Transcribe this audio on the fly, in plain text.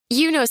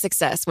You know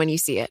success when you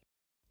see it.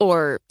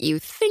 Or you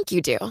think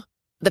you do.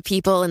 The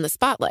people in the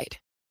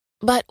spotlight.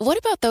 But what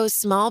about those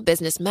small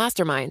business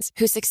masterminds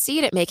who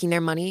succeed at making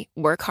their money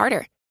work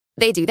harder?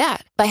 They do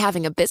that by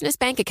having a business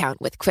bank account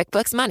with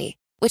QuickBooks Money,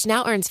 which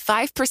now earns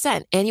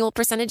 5% annual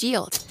percentage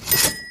yield.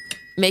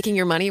 Making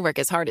your money work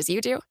as hard as you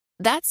do?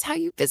 That's how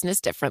you business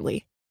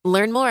differently.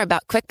 Learn more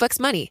about QuickBooks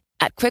Money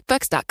at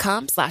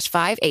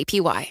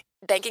quickbooks.com/5APY.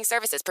 Banking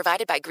services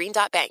provided by Green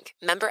Dot Bank.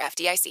 Member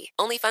FDIC.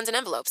 Only funds and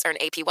envelopes earn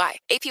APY.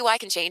 APY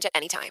can change at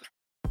any time.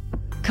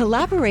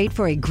 Collaborate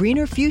for a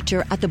greener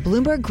future at the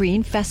Bloomberg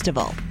Green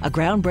Festival, a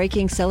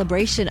groundbreaking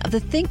celebration of the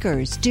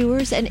thinkers,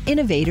 doers, and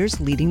innovators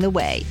leading the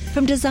way.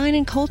 From design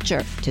and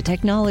culture to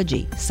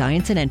technology,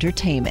 science, and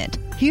entertainment.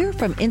 Hear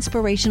from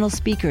inspirational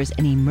speakers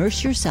and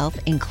immerse yourself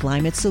in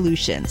climate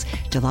solutions.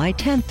 July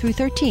 10th through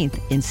 13th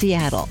in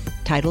Seattle.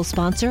 Title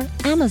sponsor,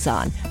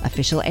 Amazon.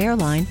 Official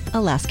airline,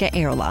 Alaska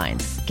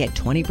Airlines. Get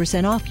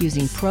 20% off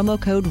using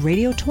promo code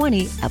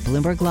Radio20 at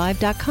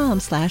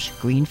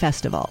BloombergLive.com/Green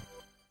Festival.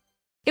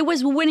 It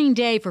was a winning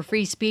day for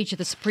free speech at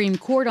the Supreme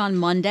Court on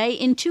Monday.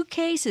 In 2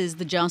 cases,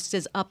 the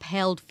justices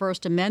upheld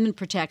First Amendment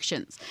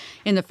protections.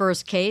 In the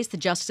first case, the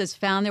justices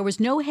found there was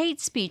no hate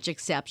speech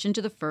exception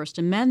to the First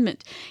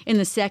Amendment. In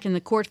the second,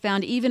 the court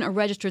found even a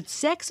registered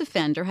sex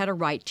offender had a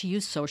right to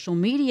use social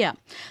media.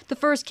 The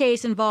first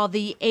case involved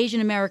the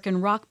Asian American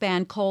rock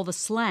band called The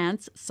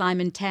Slants.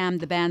 Simon Tam,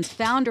 the band's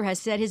founder, has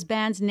said his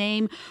band's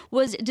name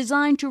was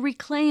designed to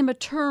reclaim a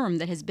term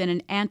that has been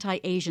an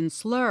anti-Asian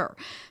slur.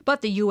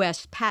 But the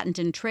U.S. Patent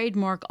and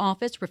Trademark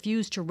Office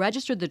refused to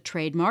register the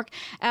trademark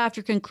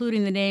after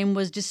concluding the name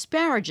was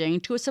disparaging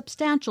to a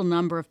substantial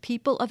number of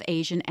people of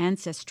Asian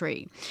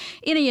ancestry.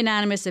 In a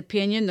unanimous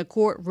opinion, the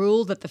court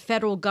ruled that the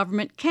federal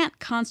government can't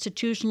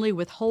constitutionally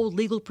withhold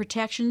legal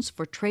protections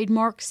for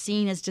trademarks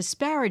seen as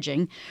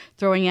disparaging,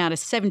 throwing out a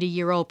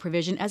 70-year-old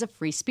provision as a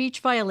free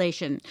speech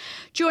violation.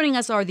 Joining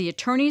us are the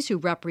attorneys who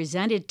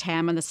represented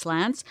Tam and the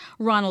Slants,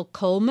 Ronald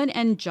Coleman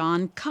and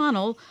John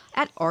Connell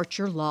at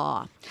Archer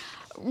Law.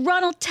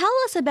 Ronald, tell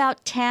us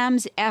about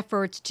Tam's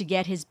efforts to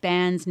get his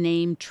band's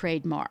name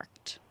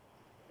trademarked.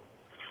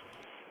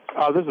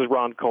 This is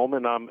Ron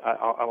Coleman.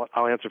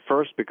 I'll answer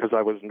first because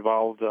I was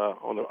involved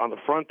on the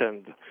front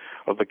end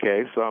of the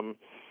case.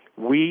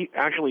 We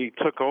actually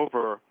took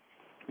over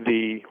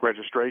the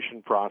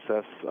registration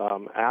process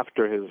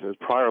after his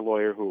prior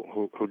lawyer,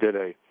 who did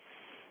a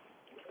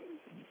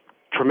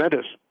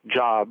tremendous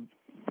job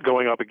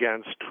going up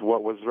against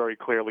what was very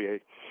clearly a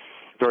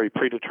very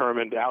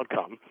predetermined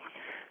outcome.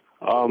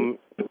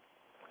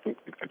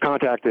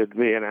 Contacted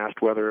me and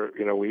asked whether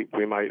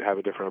we might have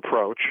a different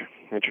approach.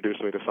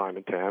 Introduced me to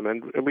Simon Tam,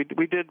 and we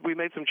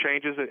made some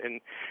changes in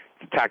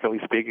tactically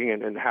speaking,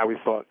 and how we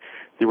thought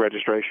the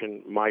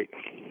registration might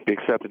be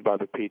accepted by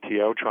the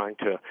PTO, trying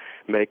to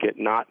make it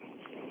not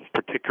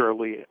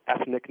particularly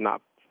ethnic,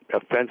 not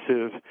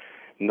offensive,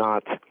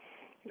 not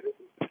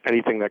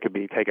anything that could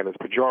be taken as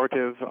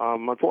pejorative.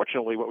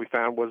 Unfortunately, what we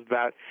found was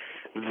that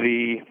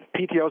the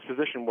PTO's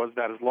position was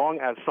that as long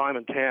as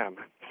Simon Tam,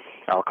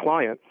 our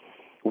client,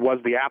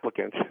 was the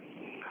applicant,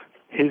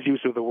 his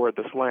use of the word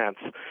 "the slants"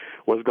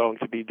 was going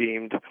to be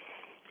deemed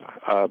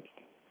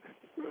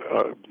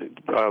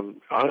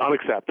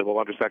unacceptable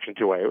under Section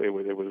 2A.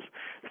 It was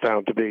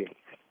found to be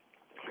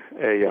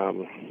a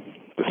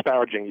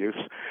disparaging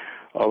use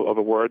of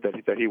a word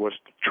that he was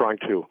trying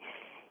to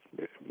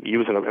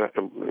use in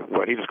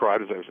what he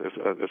described as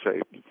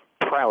a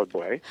proud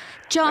way.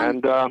 John.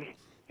 And,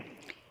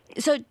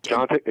 So,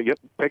 John, take it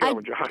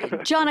over,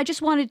 John. John, I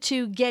just wanted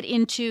to get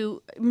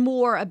into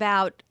more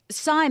about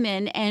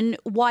Simon and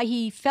why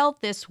he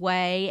felt this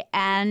way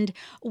and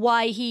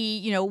why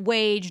he,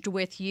 waged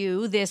with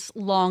you this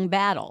long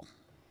battle.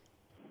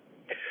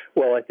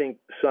 Well, I think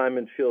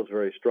Simon feels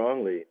very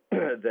strongly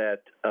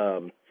that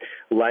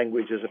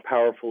language is a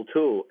powerful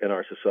tool in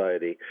our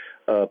society,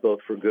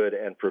 both for good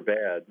and for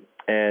bad.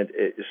 And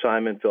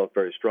Simon felt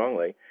very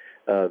strongly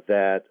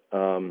that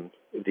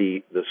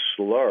the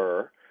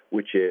slur,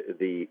 which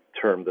the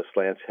term "the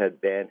slants" had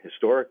banned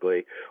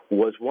historically,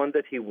 was one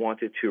that he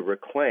wanted to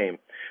reclaim,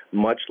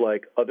 much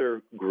like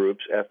other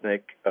groups,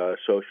 ethnic,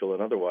 social,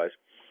 and otherwise,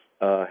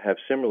 have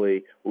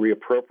similarly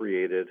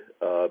reappropriated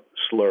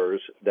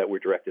slurs that were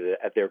directed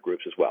at their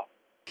groups as well.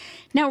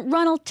 Now,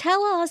 Ronald,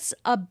 tell us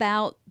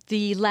about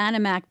the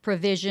Lanham Act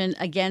provision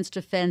against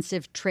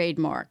offensive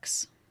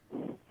trademarks.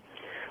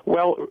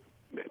 Well,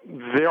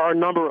 there are a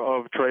number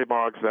of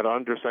trademarks that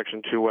under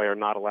Section 2A are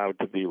not allowed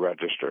to be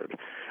registered,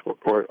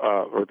 or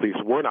at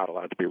least were not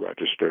allowed to be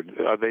registered.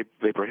 They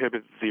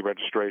prohibit the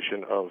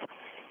registration of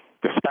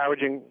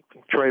disparaging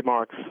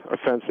trademarks,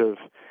 offensive,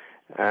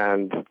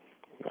 and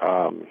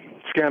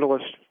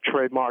scandalous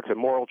trademarks, and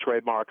immoral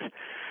trademarks.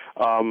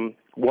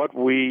 What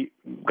we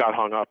got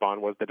hung up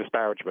on was the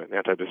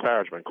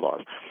anti-disparagement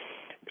clause.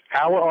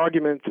 Our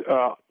argument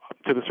to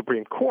the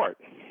Supreme Court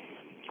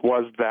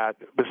was that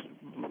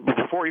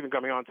before even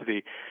coming on to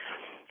the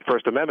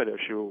First Amendment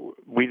issue,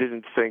 we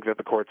didn't think that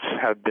the courts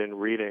had been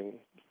reading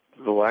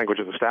the language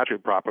of the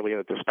statute properly, and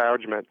that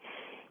disparagement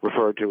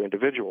referred to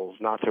individuals,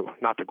 not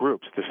to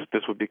groups.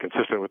 This would be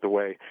consistent with the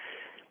way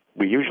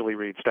we usually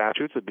read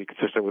statutes. It'd be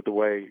consistent with the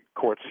way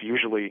courts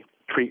usually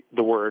treat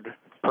the word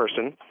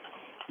person.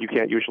 You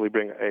can't usually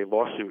bring a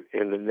lawsuit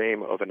in the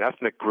name of an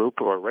ethnic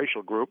group or a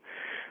racial group.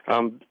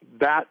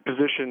 That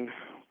position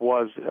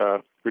was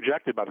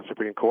rejected by the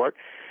Supreme Court,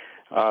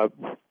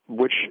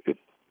 which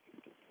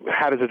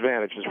had its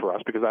advantages for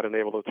us because that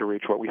enabled us to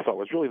reach what we thought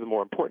was really the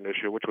more important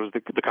issue, which was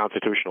the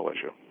constitutional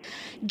issue.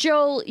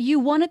 Joel,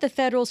 you won at the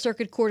Federal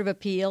Circuit Court of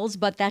Appeals,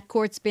 but that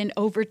court's been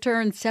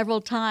overturned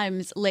several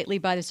times lately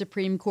by the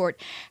Supreme Court.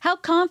 How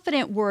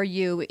confident were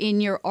you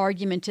in your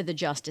argument to the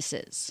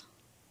justices?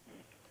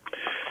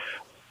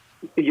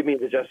 You mean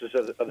the justice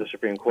of the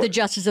Supreme Court? The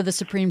justice of the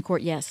Supreme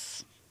Court,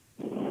 yes.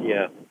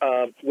 Yeah.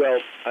 Well,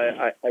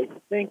 I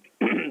think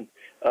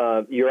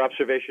your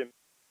observation,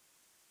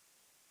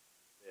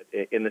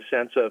 in the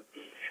sense of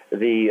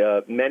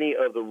the many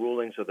of the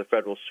rulings of the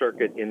Federal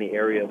Circuit in the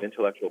area of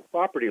intellectual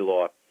property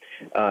law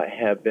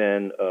have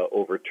been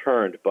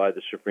overturned by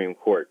the Supreme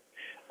Court.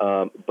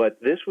 But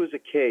this was a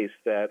case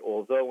that,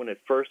 although when it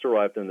first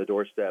arrived on the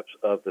doorsteps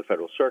of the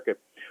Federal Circuit,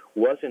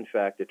 was in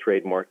fact a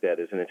trademark, that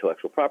is an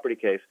intellectual property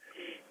case,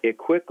 it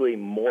quickly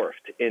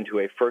morphed into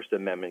a First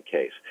Amendment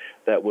case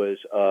that was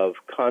of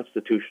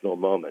constitutional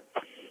moment.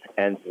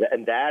 And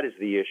that is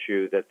the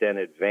issue that then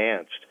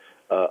advanced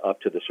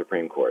up to the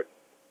Supreme Court.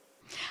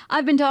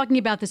 I've been talking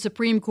about the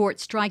Supreme Court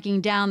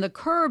striking down the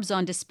curbs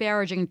on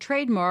disparaging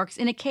trademarks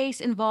in a case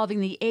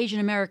involving the Asian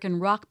American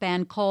rock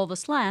band Call the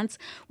Slants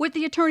with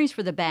the attorneys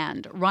for the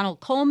band, Ronald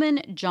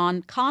Coleman,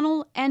 John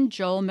Connell, and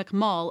Joel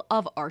McMull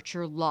of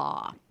Archer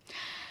Law.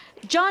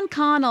 John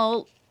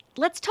Connell,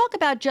 let's talk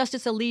about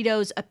Justice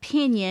Alito's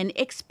opinion.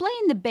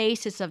 Explain the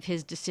basis of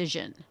his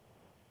decision.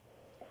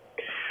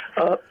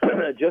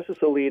 Justice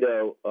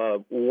Alito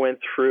went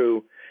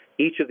through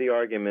each of the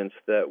arguments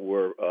that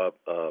were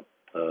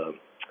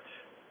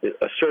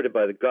asserted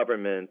by the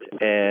government,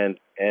 and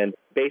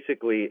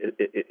basically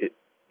it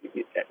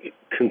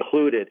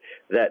concluded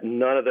that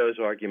none of those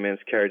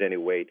arguments carried any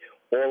weight.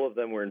 All of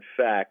them were, in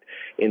fact,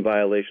 in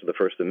violation of the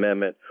First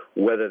Amendment,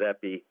 whether that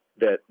be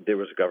that there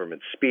was a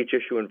government speech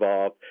issue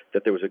involved,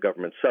 that there was a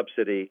government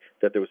subsidy,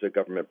 that there was a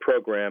government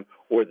program,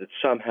 or that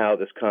somehow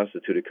this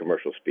constituted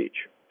commercial speech.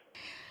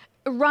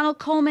 Ronald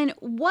Coleman,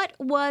 what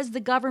was the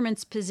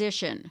government's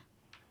position?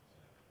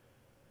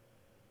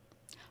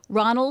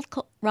 Ronald?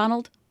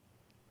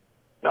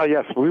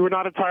 Yes, we were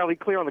not entirely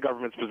clear on the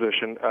government's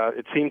position.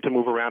 It seemed to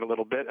move around a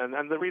little bit,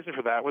 and the reason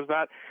for that was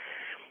that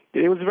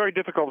it was very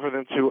difficult for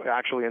them to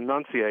actually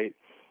enunciate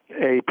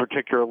a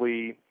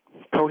particularly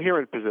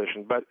coherent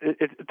position. But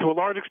to a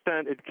large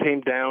extent, it came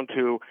down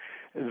to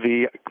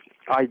the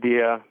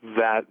idea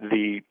that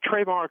the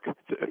trademark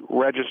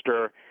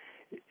register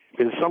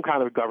is some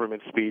kind of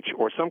government speech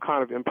or some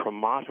kind of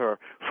imprimatur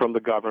from the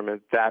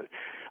government that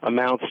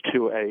amounts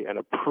to an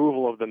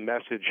approval of the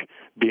message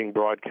being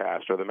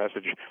broadcast or the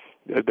message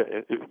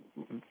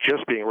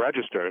just being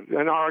registered.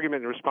 An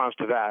argument in response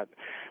to that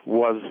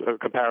was a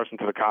comparison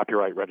to the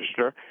copyright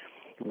register,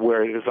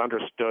 where it is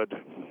understood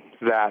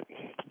that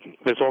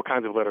there's all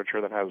kinds of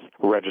literature that has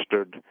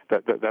registered,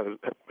 that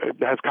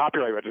has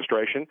copyright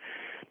registration,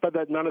 but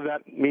that none of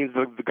that means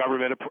the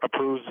government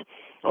approves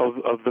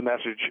of the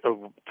message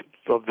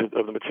of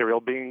the material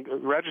being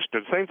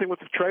registered. Same thing with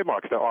the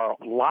trademarks. There are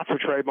lots of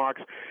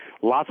trademarks,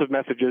 lots of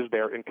messages.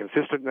 They're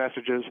inconsistent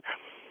messages.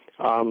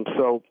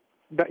 So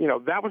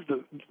that was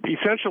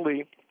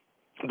essentially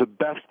the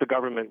best the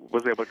government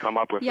was able to come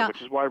up with,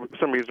 which is why, for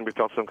some reason, we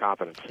felt some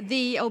confidence.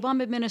 The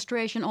Obama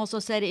administration also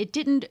said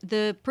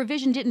the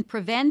provision didn't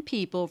prevent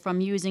people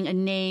from using a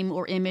name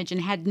or image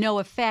and had no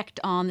effect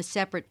on the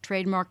separate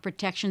trademark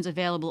protections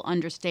available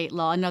under state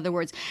law. In other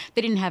words,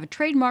 they didn't have a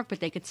trademark,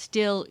 but they could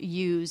still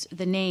use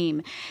the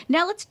name.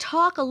 Now let's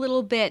talk a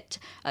little bit,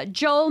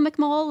 Joel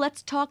McMull,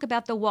 let's talk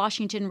about the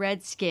Washington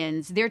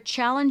Redskins. They're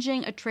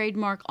challenging a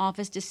trademark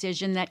office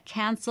decision that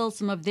canceled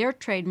some of their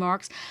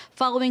trademarks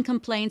following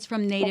complaints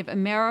from Native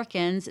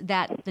Americans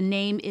that the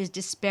name is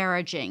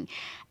disparaging.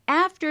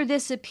 After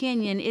this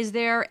opinion, is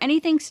there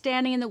anything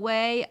standing in the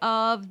way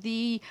of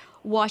the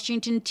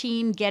Washington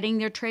team getting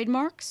their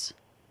trademarks?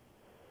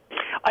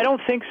 I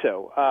don't think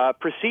so.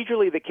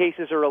 Procedurally, the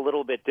cases are a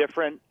little bit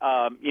different.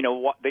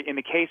 In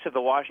the case of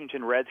the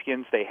Washington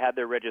Redskins, they had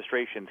their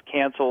registrations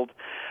canceled.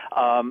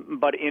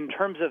 But in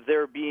terms of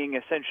there being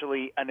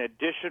essentially an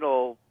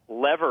additional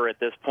lever at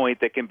this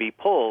point that can be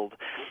pulled,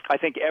 I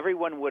think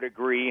everyone would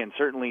agree, and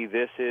certainly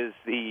this is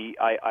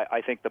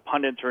I think the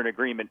pundits are in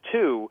agreement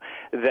too,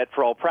 that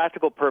for all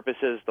practical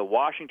purposes, the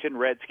Washington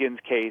Redskins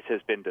case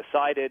has been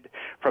decided.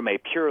 From a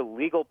pure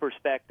legal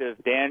perspective,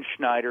 Dan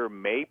Schneider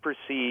may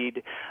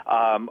proceed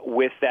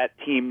with that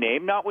team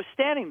name,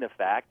 notwithstanding the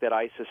fact that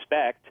I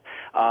suspect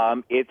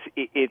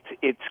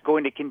it's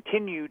going to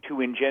continue to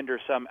engender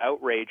some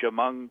outrage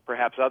among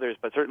perhaps others,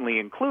 but certainly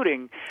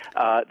including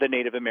the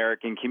Native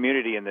American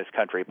community in this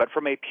country. But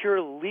from a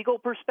pure legal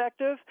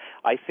perspective,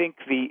 I think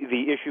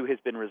the issue has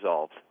been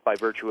resolved by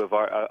virtue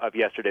of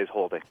yesterday's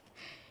holding.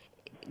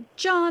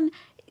 John,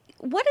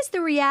 What is the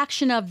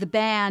reaction of the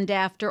band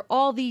after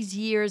all these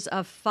years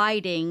of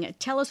fighting?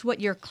 Tell us what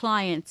your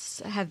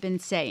clients have been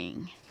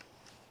saying.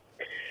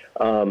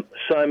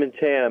 Simon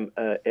Tam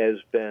has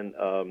been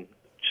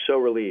so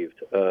relieved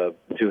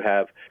to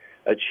have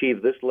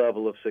achieved this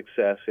level of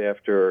success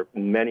after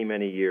many,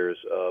 many years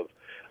of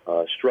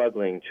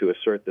struggling to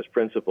assert this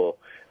principle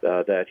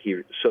that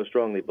he so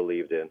strongly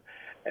believed in.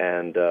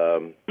 And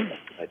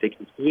I think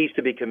he's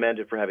to be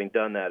commended for having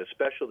done that,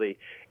 especially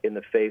in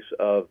the face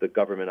of the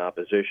government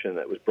opposition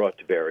that was brought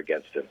to bear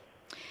against him.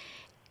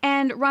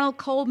 And Ronald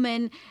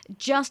Coleman,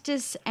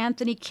 Justice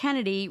Anthony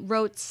Kennedy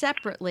wrote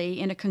separately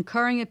in a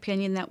concurring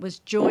opinion that was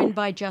joined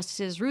by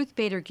Justices Ruth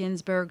Bader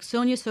Ginsburg,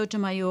 Sonia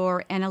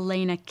Sotomayor, and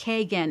Elena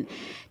Kagan.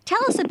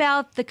 Tell us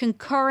about the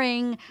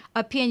concurring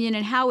opinion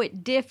and how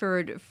it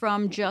differed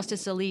from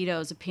Justice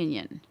Alito's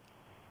opinion.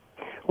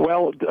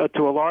 Well,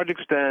 to a large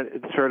extent,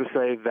 it's fair to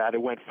say that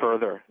it went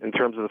further in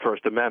terms of the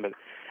First Amendment,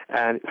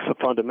 and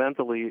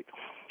fundamentally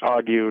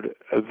argued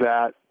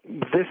that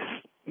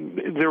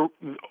there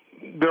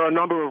are a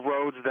number of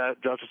roads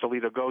that Justice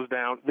Alito goes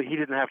down that he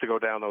didn't have to go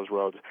down those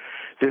roads.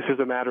 This is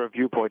a matter of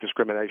viewpoint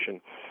discrimination.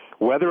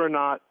 Whether or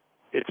not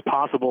it's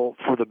possible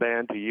for the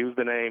band to use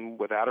the name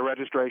without a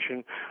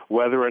registration,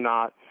 whether or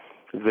not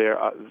there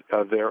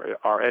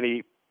are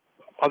any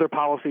other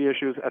policy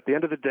issues, at the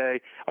end of the day,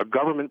 a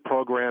government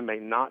program may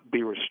not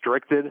be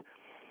restricted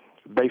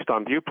based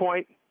on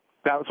viewpoint.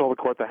 That was all the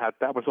court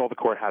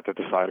had to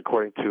decide,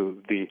 according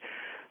to the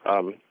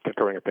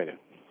concurring opinion.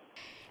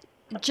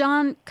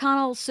 John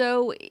Connell,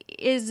 so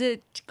is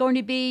it going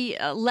to be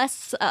a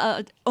less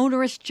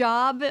onerous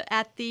job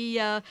at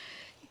the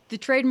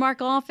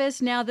trademark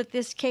office now that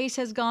this case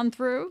has gone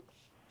through?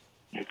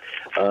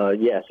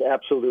 Yes,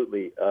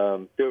 absolutely.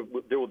 There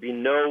will be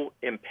no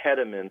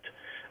impediment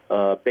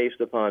based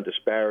upon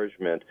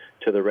disparagement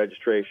to the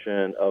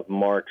registration of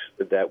marks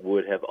that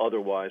would have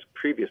otherwise,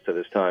 previous to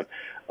this time,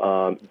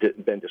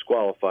 been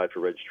disqualified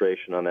for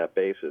registration on that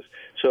basis.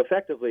 So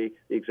effectively,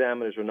 the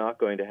examiners are not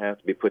going to have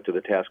to be put to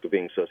the task of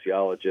being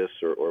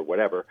sociologists or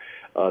whatever.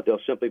 They'll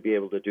simply be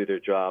able to do their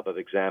job of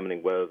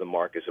examining whether the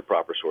mark is a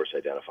proper source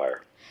identifier.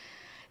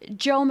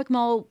 Joel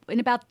McMull, in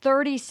about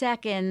 30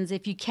 seconds,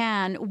 if you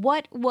can,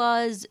 what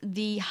was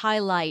the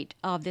highlight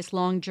of this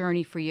long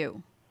journey for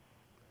you?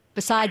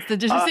 Besides the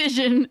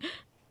decision.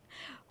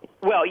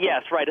 Well,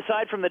 yes, right.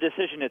 Aside from the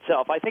decision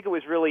itself, I think it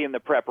was really in the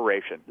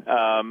preparation.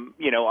 Ron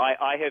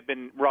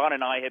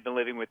and I have been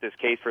living with this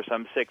case for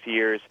some 6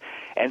 years,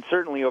 and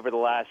certainly over the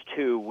last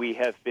 2, we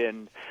have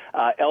been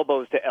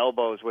elbows to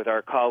elbows with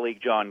our colleague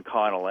John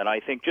Connell. And I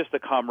think just the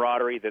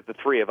camaraderie that the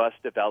three of us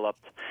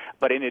developed,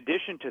 but in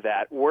addition to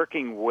that,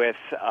 working with,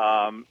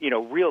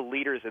 real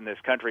leaders in this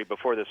country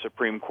before the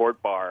Supreme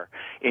Court bar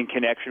in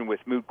connection with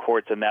moot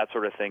courts and that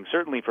sort of thing,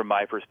 certainly from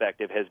my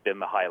perspective, has been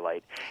the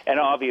highlight. And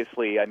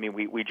obviously, I mean,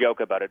 we joke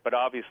about it, but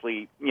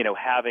obviously,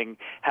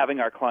 having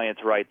our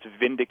clients' rights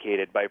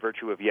vindicated by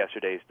virtue of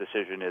yesterday's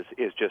decision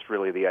is just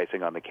really the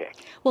icing on the cake.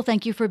 Well,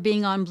 thank you for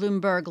being on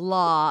Bloomberg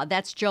Law.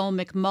 That's Joel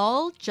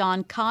McMull,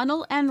 John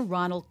Connell, and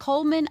Ronald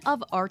Coleman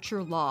of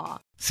Archer Law.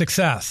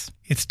 Success.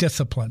 It's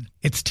discipline.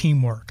 It's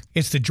teamwork.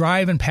 It's the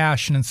drive and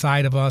passion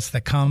inside of us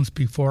that comes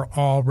before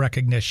all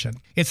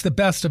recognition. It's the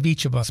best of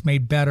each of us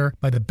made better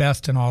by the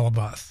best in all of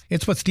us.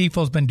 It's what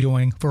Stifel's been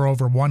doing for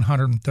over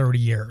 130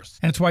 years.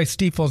 And it's why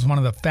Stifel is one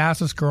of the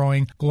fastest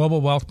growing global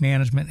wealth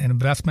management and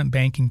investment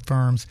banking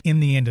firms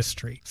in the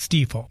industry.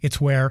 Stifel. It's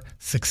where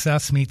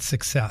success meets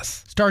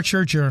success. Start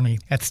your journey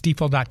at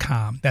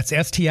stifel.com. That's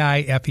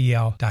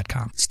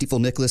STIFEL.com.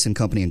 Stifel Nicholas and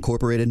Company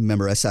Incorporated,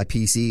 member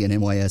SIPC and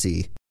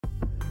NYSE.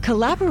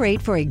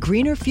 Collaborate for a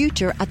greener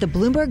future at the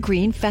Bloomberg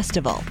Green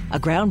Festival, a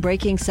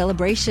groundbreaking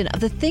celebration of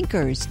the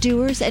thinkers,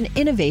 doers, and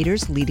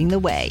innovators leading the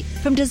way.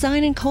 From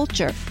design and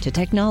culture to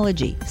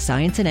technology,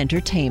 science, and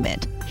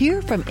entertainment.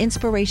 Hear from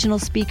inspirational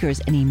speakers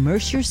and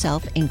immerse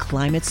yourself in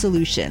climate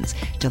solutions.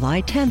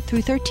 July 10th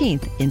through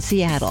 13th in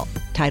Seattle.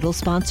 Title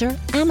sponsor,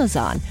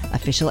 Amazon.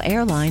 Official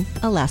airline,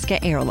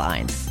 Alaska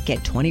Airlines. Get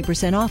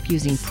 20% off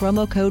using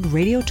promo code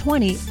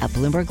Radio20 at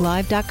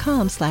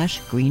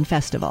BloombergLive.com/Green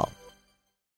Festival.